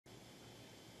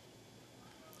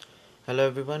Hello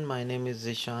everyone, my name is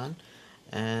Zishan,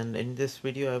 and in this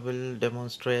video I will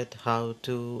demonstrate how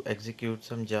to execute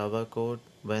some Java code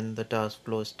when the task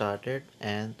flow started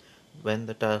and when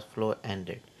the task flow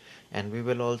ended. And we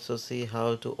will also see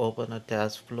how to open a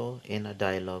task flow in a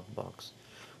dialog box.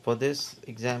 For this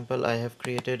example I have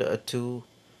created two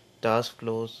task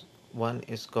flows. One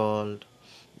is called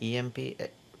EMP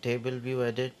table view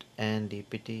edit and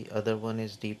DPT. Other one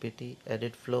is DPT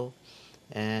edit flow.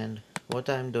 And what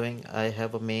I'm doing, I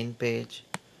have a main page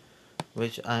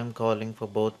which I'm calling for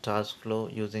both task flow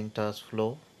using task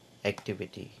flow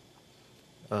activity.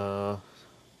 Uh,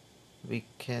 we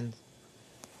can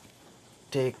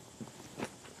take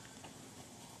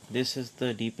this is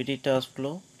the DPT task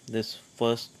flow. This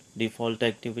first default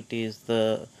activity is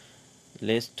the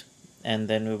list, and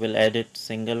then we will edit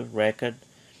single record,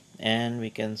 and we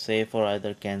can save or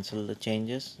either cancel the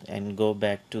changes and go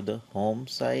back to the home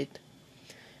site.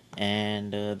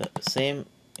 And the same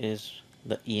is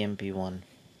the EMP one.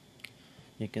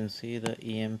 You can see the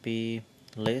EMP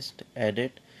list,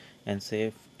 edit and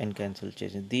save and cancel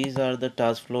changes. These are the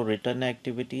task flow return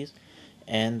activities,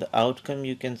 and the outcome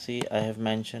you can see I have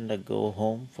mentioned a go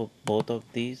home for both of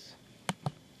these.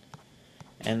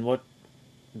 And what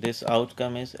this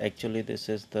outcome is, actually this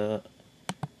is the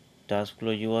task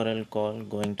flow URL call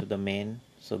going to the main.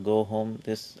 So go home,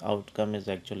 this outcome is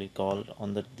actually called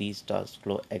on these task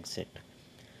flow exit.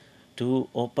 To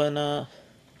open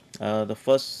the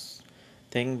first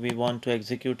thing, we want to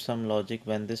execute some logic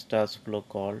when this task flow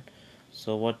called.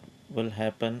 So what will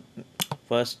happen,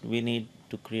 first we need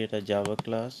to create a Java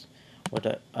class.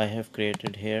 What I have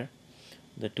created here,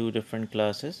 the two different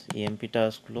classes, EMP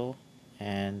task flow,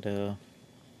 and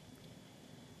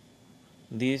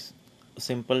these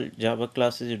simple Java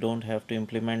classes, you don't have to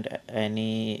implement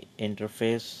any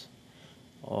interface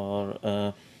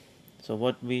or so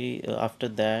what we after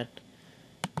that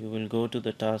you will go to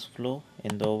the task flow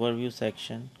in the overview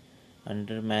section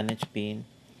under manage bean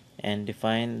and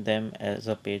define them as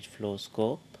a page flow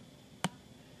scope.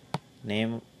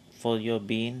 Name for your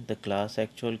bean the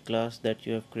actual class that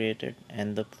you have created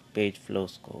and the page flow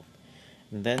scope.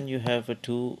 And then you have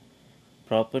two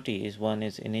properties, one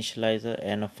is initializer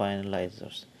and a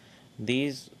finalizers.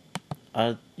 These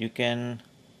are, you can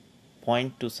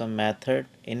point to some method.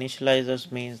 Initializers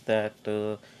means that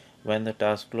when the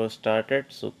task flow started,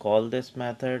 so call this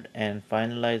method, and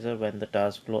finalizer when the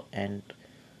task flow end,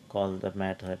 call the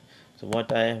method. So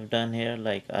what I have done here,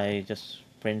 like I just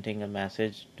printing a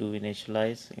message to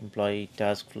initialize employee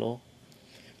task flow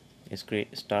is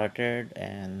started,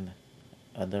 and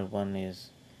other one is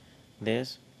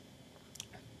this,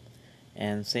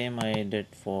 and same I did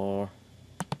for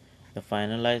the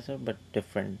finalizer but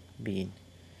different bean.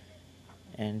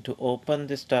 And to open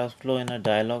this task flow in a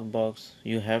dialog box,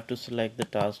 you have to select the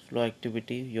task flow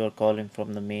activity you are calling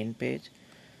from the main page,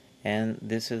 and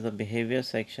this is the behavior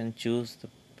section. Choose the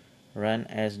run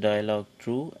as dialog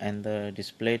true and the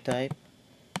display type,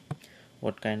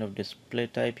 what kind of display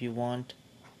type you want.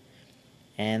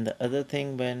 And the other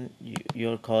thing, when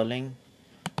you're calling,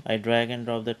 I drag and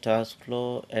drop the task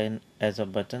flow and as a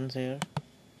buttons here,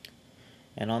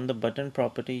 and on the button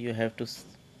property you have to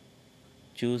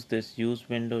choose this use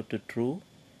window to true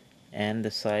and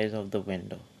the size of the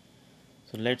window.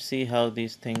 So let's see how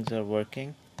these things are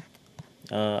working.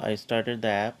 I started the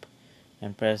app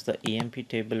and press the EMP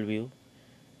table view,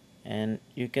 and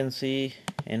you can see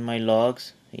in my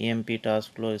logs EMP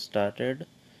task flow is started,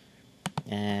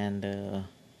 and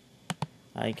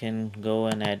I can go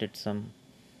and edit some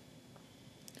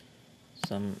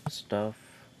stuff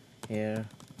here.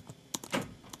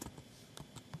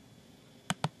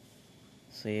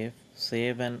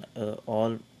 Save and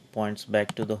all points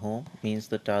back to the home means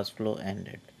the task flow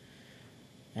ended.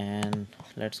 And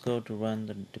let's go to run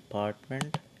the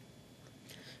department,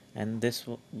 and this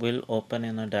will open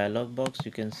in a dialog box.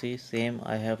 You can see same,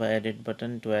 I have a edit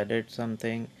button to edit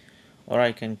something, or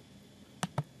I can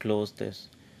close this.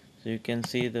 So you can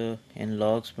see the in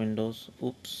logs windows,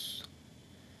 oops,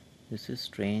 this is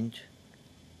strange,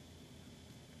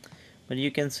 but you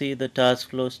can see the task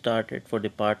flow started for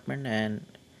department and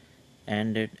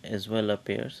ended as well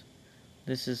appears.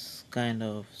 This is kind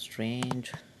of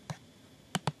strange.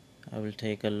 I will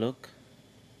take a look.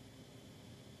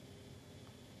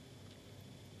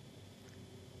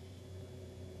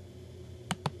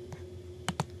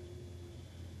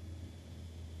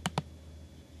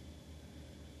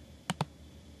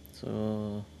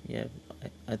 So yeah,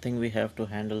 I think we have to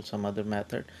handle some other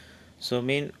method. So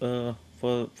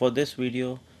for this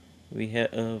video we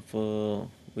have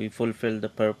we fulfill the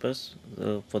purpose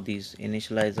for these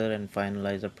initializer and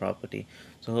finalizer property.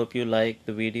 So hope you like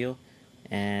the video,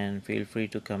 and feel free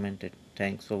to comment it.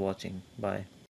 Thanks for watching. Bye.